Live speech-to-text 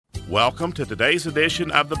Welcome to today's edition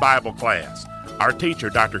of the Bible class. Our teacher,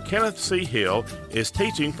 Dr. Kenneth C. Hill, is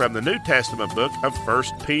teaching from the New Testament book of 1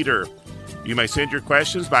 Peter. You may send your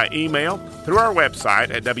questions by email through our website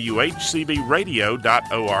at whcbradio.org.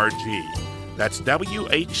 That's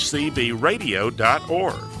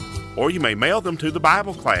whcbradio.org. Or you may mail them to the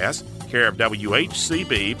Bible class, care of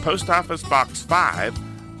WHCB, Post Office Box 5,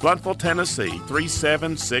 Blountville, Tennessee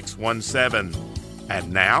 37617.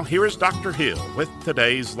 And now, here is Dr. Hill with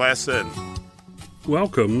today's lesson.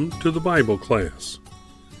 Welcome to the Bible class.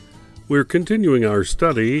 We're continuing our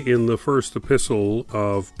study in the first epistle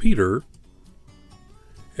of Peter,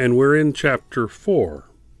 and we're in chapter 4.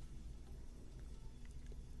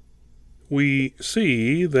 We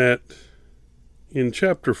see that in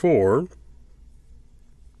chapter 4,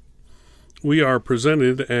 we are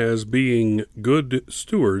presented as being good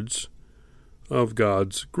stewards of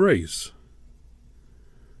God's grace.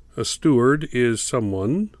 A steward is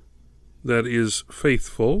someone that is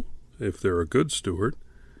faithful, if they're a good steward.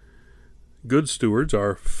 Good stewards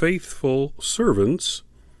are faithful servants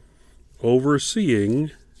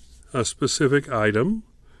overseeing a specific item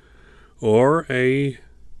or a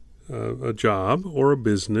job or a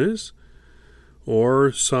business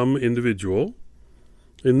or some individual.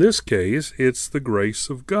 In this case, it's the grace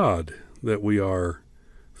of God that we are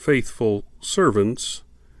faithful servants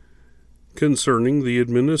concerning the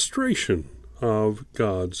administration of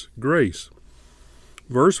God's grace.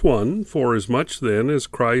 Verse 1, "Forasmuch then as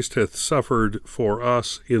Christ hath suffered for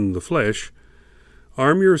us in the flesh,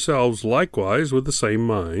 arm yourselves likewise with the same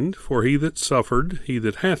mind, for he that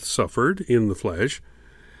hath suffered in the flesh,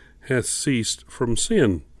 hath ceased from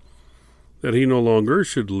sin, that he no longer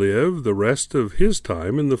should live the rest of his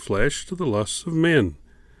time in the flesh to the lusts of men,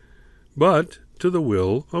 but to the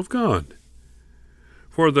will of God.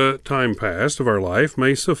 For the time past of our life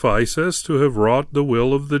may suffice us to have wrought the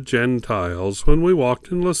will of the Gentiles when we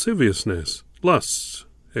walked in lasciviousness, lusts,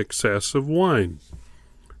 excess of wine,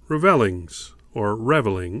 revellings or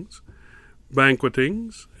revellings,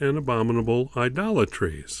 banquetings, and abominable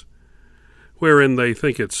idolatries, wherein they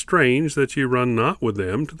think it strange that ye run not with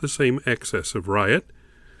them to the same excess of riot,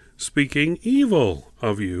 speaking evil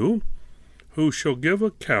of you, who shall give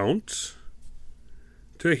account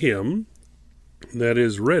to him that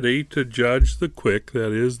is ready to judge the quick,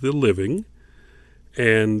 that is, the living,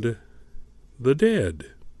 and the dead.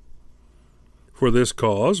 For this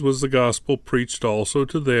cause was the gospel preached also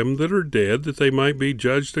to them that are dead, that they might be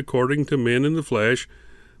judged according to men in the flesh,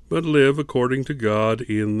 but live according to God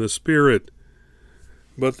in the Spirit.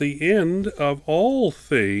 But the end of all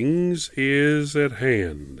things is at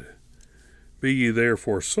hand. Be ye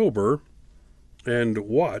therefore sober, and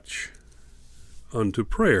watch unto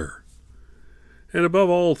prayer. And above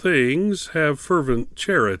all things have fervent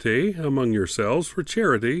charity among yourselves, for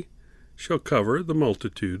charity shall cover the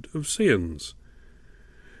multitude of sins.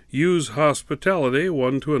 Use hospitality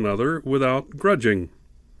one to another without grudging.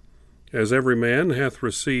 As every man hath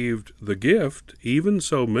received the gift, even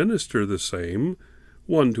so minister the same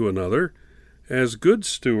one to another, as good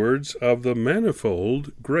stewards of the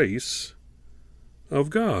manifold grace of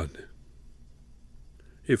God.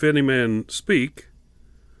 If any man speak,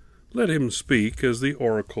 let him speak as the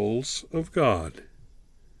oracles of God.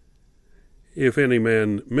 If any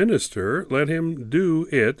man minister, let him do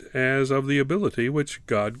it as of the ability which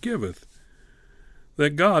God giveth,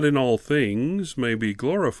 that God in all things may be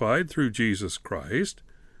glorified through Jesus Christ,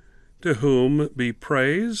 to whom be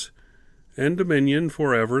praise and dominion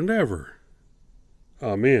forever and ever.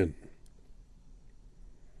 Amen.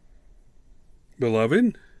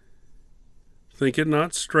 Beloved, think it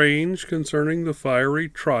not strange concerning the fiery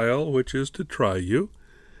trial which is to try you,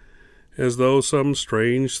 as though some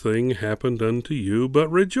strange thing happened unto you, but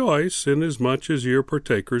rejoice inasmuch as ye are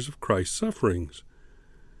partakers of Christ's sufferings,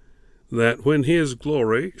 that when his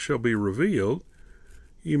glory shall be revealed,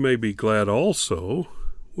 ye may be glad also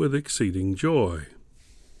with exceeding joy.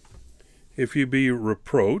 If ye be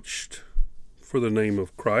reproached for the name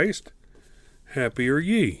of Christ, happy are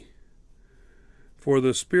ye. For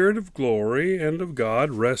the Spirit of glory and of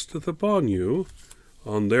God resteth upon you.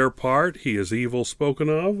 On their part he is evil spoken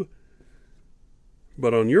of,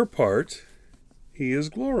 but on your part he is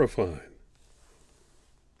glorified.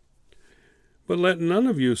 But let none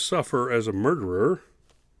of you suffer as a murderer,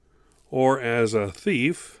 or as a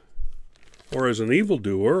thief, or as an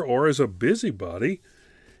evildoer, or as a busybody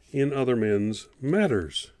in other men's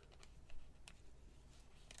matters.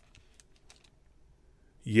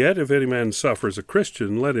 Yet if any man suffer as a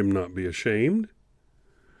Christian, let him not be ashamed,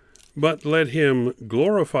 but let him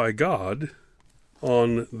glorify God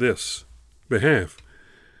on this behalf.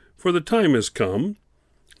 For the time is come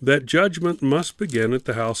that judgment must begin at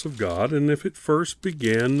the house of God, and if it first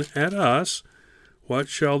begin at us, what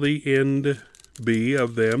shall the end be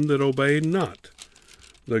of them that obey not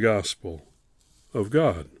the gospel of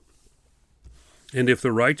God? And if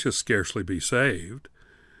the righteous scarcely be saved,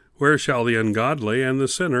 where shall the ungodly and the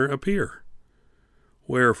sinner appear?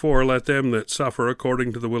 Wherefore let them that suffer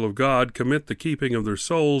according to the will of God commit the keeping of their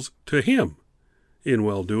souls to him in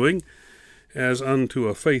well-doing, as unto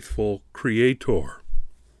a faithful Creator.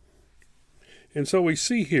 And so we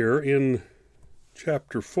see here in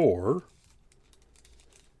chapter 4,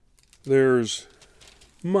 there's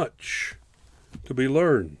much to be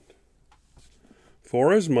learned.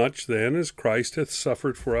 Forasmuch then as Christ hath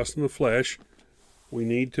suffered for us in the flesh, we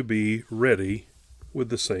need to be ready with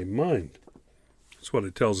the same mind. That's what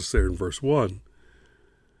it tells us there in verse 1.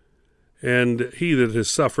 And he that has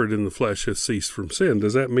suffered in the flesh hath ceased from sin.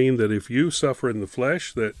 Does that mean that if you suffer in the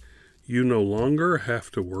flesh, that you no longer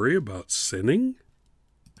have to worry about sinning?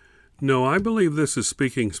 No, I believe this is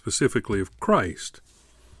speaking specifically of Christ.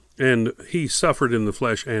 And he suffered in the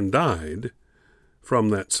flesh and died from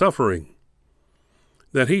that suffering.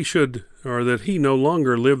 That he should, or that he no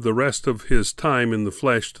longer live the rest of his time in the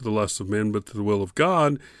flesh to the lusts of men, but to the will of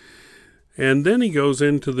God. And then he goes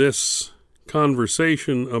into this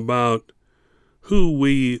conversation about who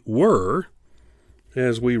we were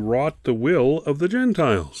as we wrought the will of the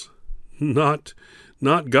Gentiles. Not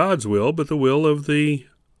God's will, but the will of the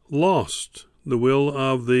lost, the will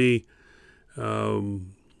of the,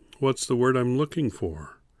 what's the word I'm looking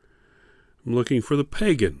for? I'm looking for the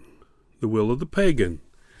pagan, the will of the pagan.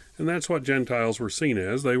 And that's what Gentiles were seen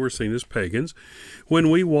as. They were seen as pagans. When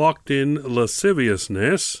we walked in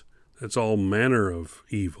lasciviousness, that's all manner of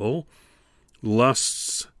evil,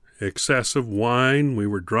 lusts, excessive wine, we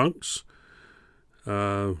were drunks,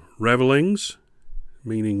 revelings,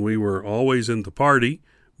 meaning we were always in the party,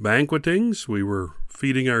 banquetings, we were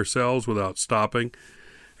feeding ourselves without stopping,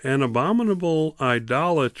 and abominable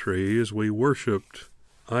idolatry as we worshipped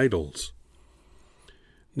idols.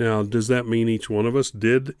 Now, does that mean each one of us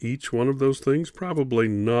did each one of those things? Probably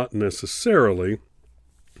not necessarily,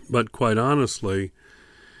 but quite honestly,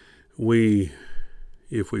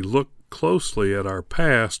 if we look closely at our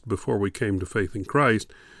past before we came to faith in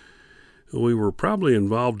Christ, we were probably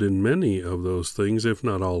involved in many of those things, if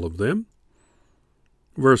not all of them.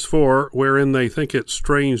 Verse 4, wherein they think it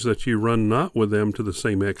strange that you run not with them to the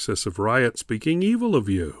same excess of riot, speaking evil of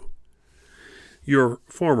you. Your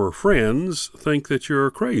former friends think that you're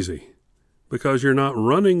crazy because you're not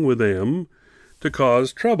running with them to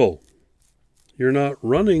cause trouble. You're not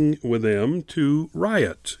running with them to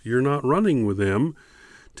riot. You're not running with them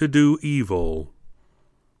to do evil.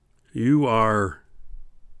 You are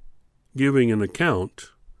giving an account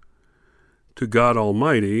to God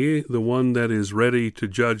Almighty, the one that is ready to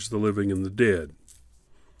judge the living and the dead.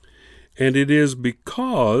 And it is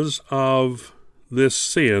because of this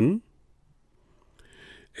sin,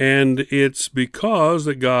 and it's because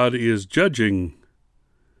that God is judging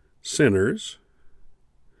sinners,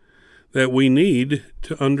 that we need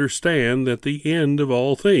to understand that the end of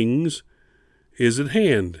all things is at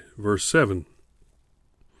hand. Verse 7.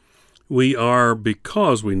 We are,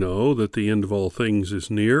 because we know that the end of all things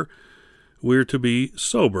is near, we're to be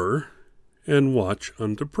sober and watch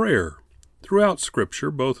unto prayer. Throughout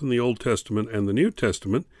Scripture, both in the Old Testament and the New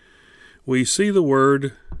Testament, we see the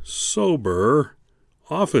word sober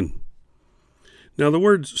often. Now, the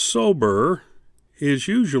word sober is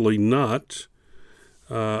usually not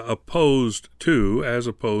opposed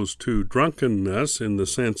to drunkenness in the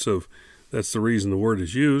sense of that's the reason the word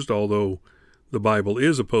is used, although the Bible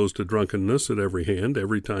is opposed to drunkenness at every hand.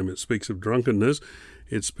 Every time it speaks of drunkenness,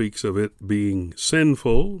 it speaks of it being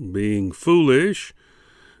sinful, being foolish,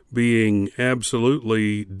 being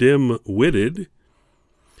absolutely dim-witted.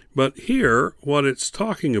 But here, what it's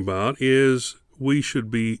talking about is we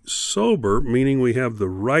should be sober, meaning we have the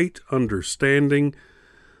right understanding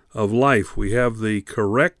of life. We have the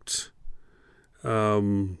correct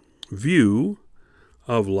view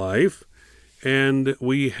of life, and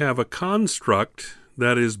we have a construct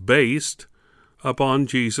that is based upon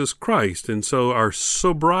Jesus Christ. And so our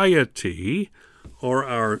sobriety or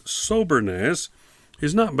our soberness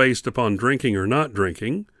is not based upon drinking or not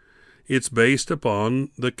drinking. It's based upon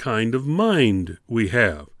the kind of mind we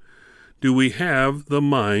have. Do we have the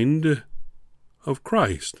mind of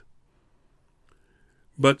Christ?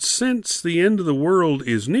 But since the end of the world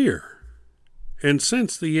is near, and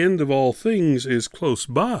since the end of all things is close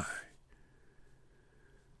by,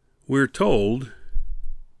 we're told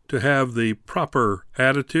to have the proper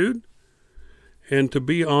attitude and to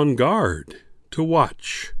be on guard, to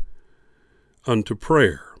watch unto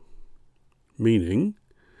prayer. meaning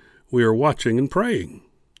we are watching and praying.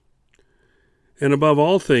 And above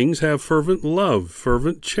all things, have fervent love,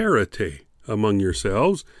 fervent charity among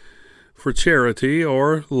yourselves, for charity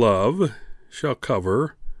or love shall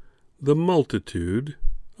cover the multitude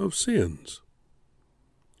of sins.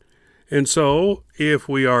 And so, if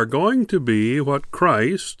we are going to be what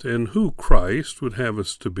Christ and who Christ would have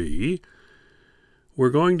us to be, we're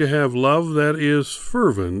going to have love that is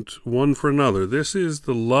fervent one for another. This is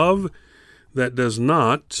the love that does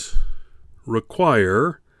not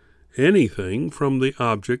require anything from the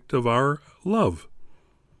object of our love.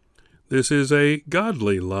 This is a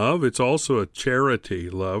godly love. It's also a charity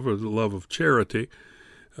love, or the love of charity.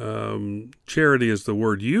 Charity is the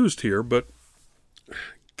word used here, but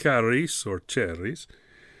charis or charis,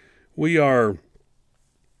 we are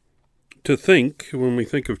to think, when we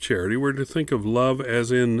think of charity, we're to think of love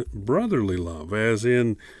as in brotherly love, as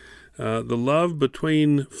in the love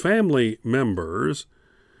between family members,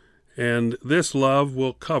 and this love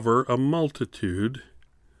will cover a multitude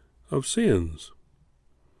of sins.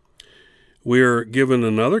 We're given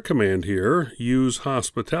another command here: use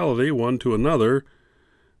hospitality one to another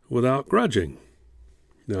without grudging.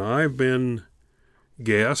 Now, I've been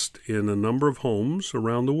guest in a number of homes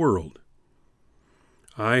around the world.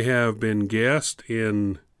 I have been guest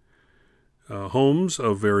in homes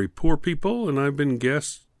of very poor people, and I've been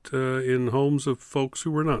guest in homes of folks who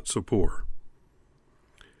were not so poor.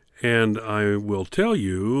 And I will tell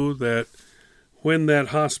you that when that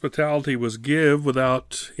hospitality was given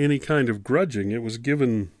without any kind of grudging, it was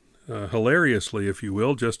given hilariously, if you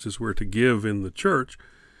will, just as we're to give in the church.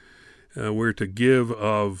 We're to give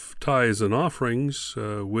of tithes and offerings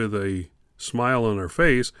with a smile on our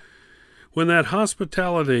face. When that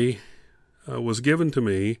hospitality was given to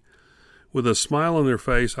me with a smile on their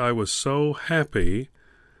face, I was so happy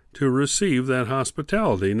to receive that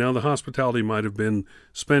hospitality. Now, the hospitality might have been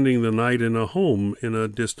spending the night in a home in a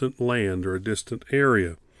distant land or a distant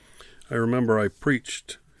area. I remember I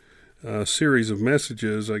preached a series of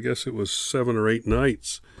messages, I guess it was 7 or 8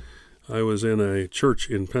 nights. I was in a church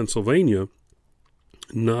in Pennsylvania,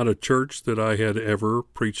 not a church that I had ever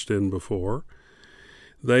preached in before.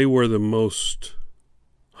 They were the most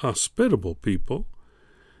hospitable people.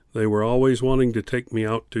 They were always wanting to take me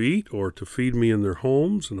out to eat or to feed me in their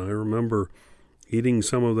homes, and I remember eating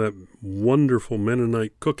some of that wonderful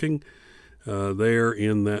Mennonite cooking there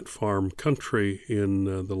in that farm country in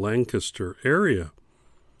the Lancaster area.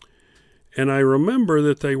 And I remember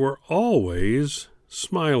that they were always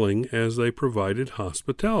smiling as they provided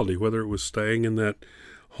hospitality, whether it was staying in that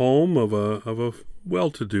home of a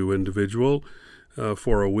well-to-do individual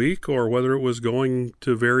for a week, or whether it was going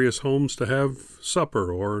to various homes to have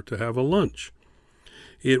supper or to have a lunch.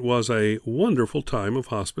 It was a wonderful time of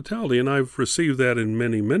hospitality, and I've received that in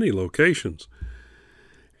many, many locations.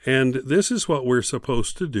 And this is what we're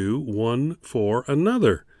supposed to do one for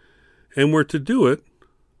another. And we're to do it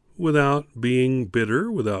without being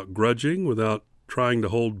bitter, without grudging, without trying to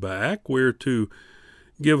hold back. We're to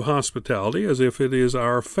give hospitality as if it is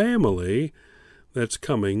our family that's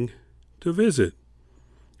coming to visit.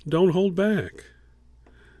 Don't hold back,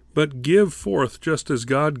 but give forth just as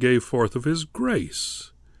God gave forth of His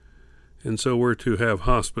grace. And so we're to have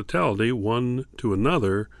hospitality one to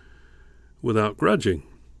another without grudging,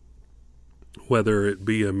 whether it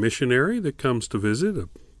be a missionary that comes to visit, a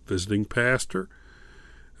visiting pastor,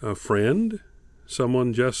 a friend,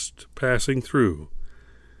 someone just passing through.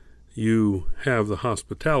 You have the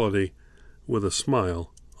hospitality with a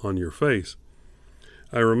smile on your face.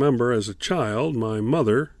 I remember as a child, my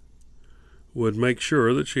mother would make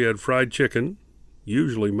sure that she had fried chicken,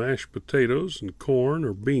 usually mashed potatoes and corn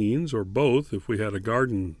or beans or both if we had a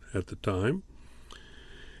garden at the time.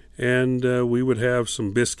 And we would have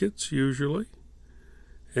some biscuits usually,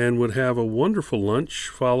 and would have a wonderful lunch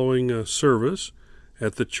following a service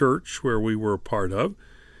at the church where we were a part of.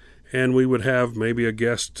 And we would have maybe a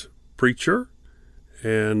guest preacher,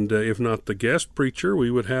 and if not the guest preacher, we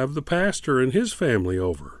would have the pastor and his family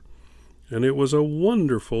over. And it was a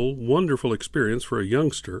wonderful, wonderful experience for a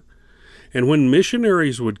youngster. And when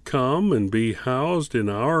missionaries would come and be housed in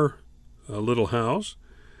our little house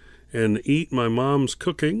and eat my mom's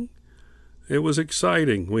cooking, it was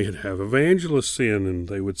exciting. We'd have evangelists in, and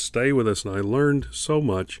they would stay with us, and I learned so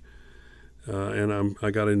much. And I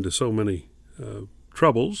got into so many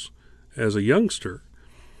troubles as a youngster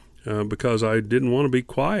because I didn't want to be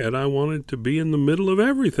quiet. I wanted to be in the middle of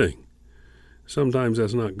everything. Sometimes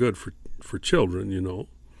that's not good for children, you know.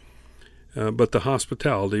 But the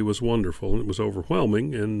hospitality was wonderful, and it was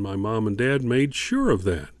overwhelming, and my mom and dad made sure of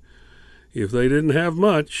that. If they didn't have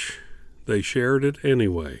much, they shared it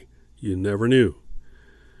anyway. you never knew.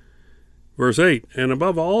 Verse 8, and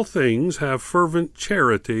above all things have fervent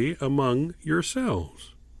charity among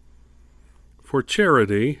yourselves, for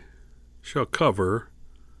charity shall cover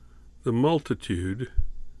the multitude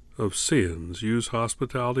of sins. Use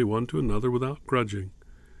hospitality one to another without grudging.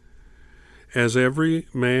 As every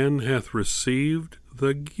man hath received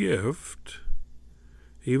the gift,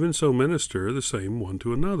 even so minister the same one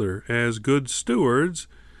to another, as good stewards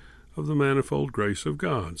of the manifold grace of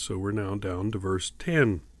God. So we're now down to verse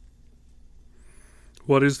 10.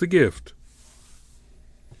 What is the gift?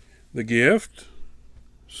 The gift,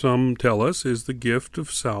 some tell us, is the gift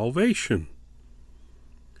of salvation.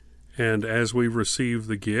 And as we receive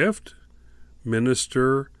the gift,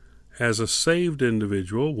 minister as a saved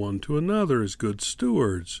individual one to another as good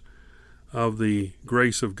stewards of the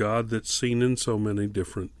grace of God that's seen in so many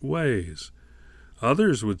different ways.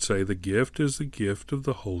 Others would say the gift is the gift of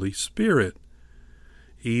the Holy Spirit.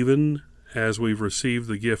 Even as we've received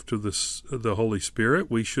the gift of the Holy Spirit,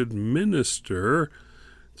 we should minister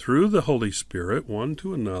through the Holy Spirit one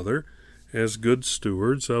to another as good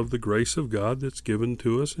stewards of the grace of God that's given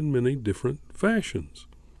to us in many different fashions.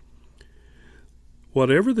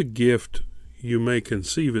 Whatever the gift you may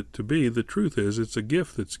conceive it to be, the truth is it's a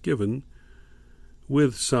gift that's given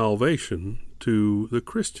with salvation to the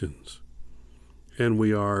Christians. And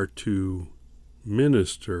we are to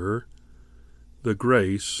minister the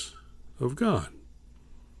grace of God.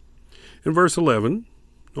 In verse 11,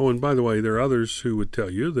 and by the way, there are others who would tell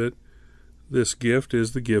you that this gift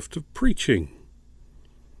is the gift of preaching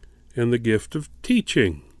and the gift of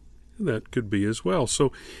teaching. That could be as well.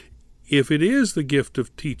 So if it is the gift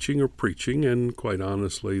of teaching or preaching, and quite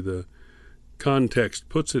honestly the context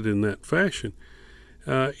puts it in that fashion,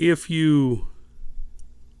 if you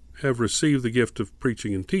have received the gift of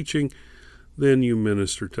preaching and teaching, then you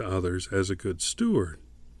minister to others as a good steward.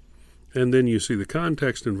 And then you see the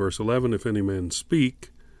context in verse 11, if any man speak,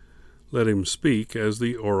 let him speak as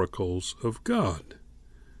the oracles of God.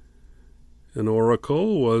 An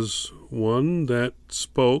oracle was one that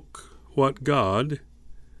spoke what God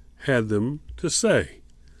had them to say.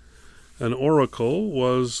 An oracle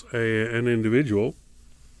was an individual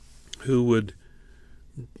who would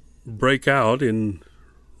break out in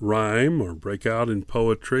rhyme or break out in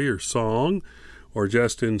poetry or song or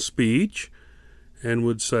just in speech and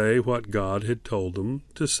would say what God had told them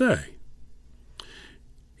to say.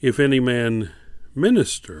 If any man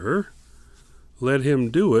minister, let him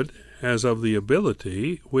do it as of the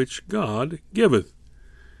ability which God giveth.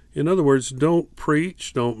 In other words, don't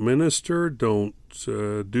preach, don't minister, don't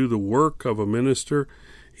do the work of a minister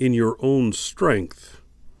in your own strength.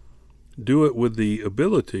 Do it with the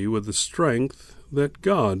ability, with the strength that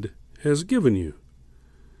God has given you.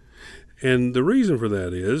 And the reason for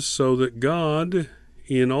that is so that God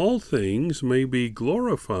in all things may be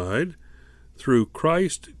glorified through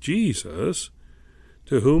Christ Jesus,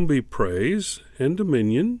 to whom be praise and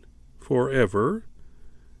dominion forever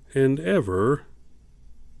and ever.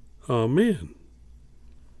 Amen.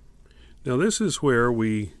 Now this is where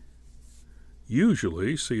we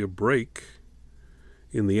usually see a break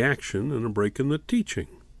in the action and a break in the teaching.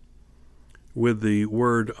 With the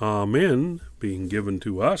word Amen being given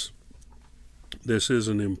to us, this is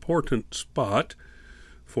an important spot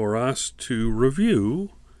for us to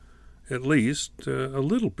review at least a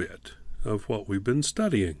little bit of what we've been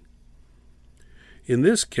studying. In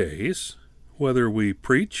this case, whether we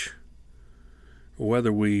preach, or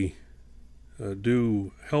whether we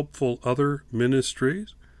do helpful other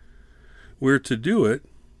ministries, we're to do it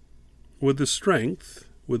with the strength,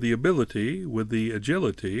 with the ability, with the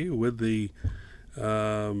agility, with the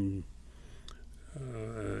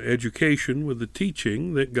education, with the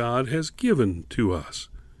teaching that God has given to us.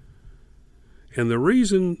 And the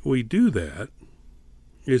reason we do that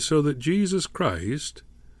is so that Jesus Christ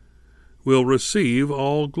will receive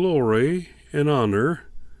all glory and honor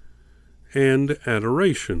and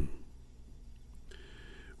adoration.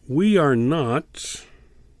 We are not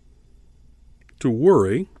to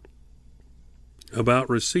worry about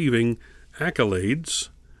receiving accolades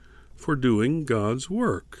for doing God's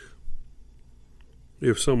work.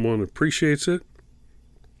 If someone appreciates it,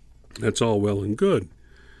 that's all well and good.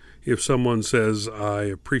 If someone says, I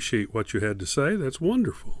appreciate what you had to say, that's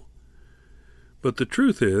wonderful. But the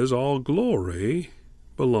truth is, all glory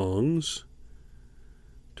belongs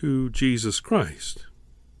to Jesus Christ.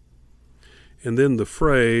 And then the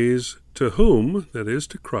phrase, to whom, that is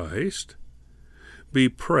to Christ, be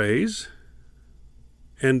praise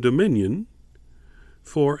and dominion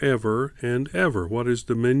forever and ever. What is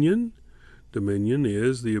dominion? Dominion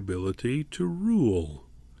is the ability to rule.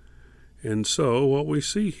 And so what we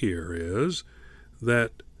see here is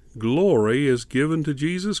that glory is given to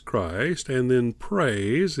Jesus Christ, and then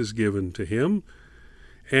praise is given to him,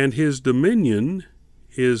 and his dominion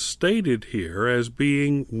is stated here as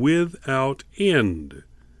being without end.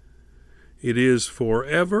 It is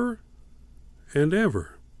forever and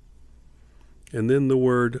ever. And then the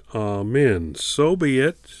word Amen. So be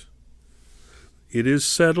it. It is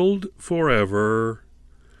settled forever.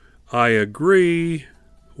 I agree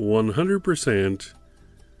 100%.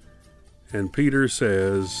 And Peter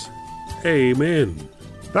says, Amen.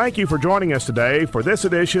 Thank you for joining us today for this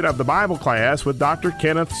edition of the Bible Class with Dr.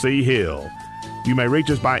 Kenneth C. Hill. You may reach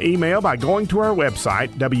us by email by going to our website,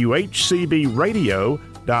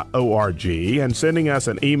 whcbradio.org, and sending us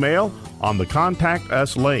an email on the Contact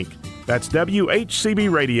Us link. That's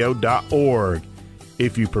whcbradio.org.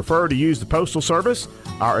 If you prefer to use the postal service,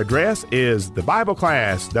 our address is the Bible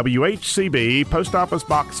Class, WHCB, Post Office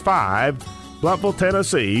Box 5, Bluffville,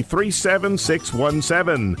 Tennessee,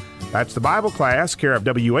 37617. That's the Bible Class, care of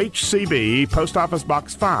WHCB, Post Office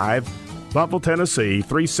Box 5, Bluffville, Tennessee,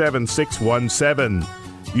 37617.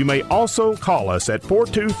 You may also call us at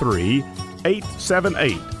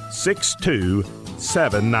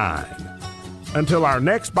 423-878-6279. Until our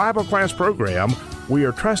next Bible Class program, we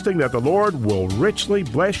are trusting that the Lord will richly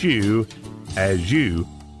bless you as you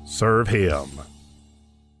serve Him.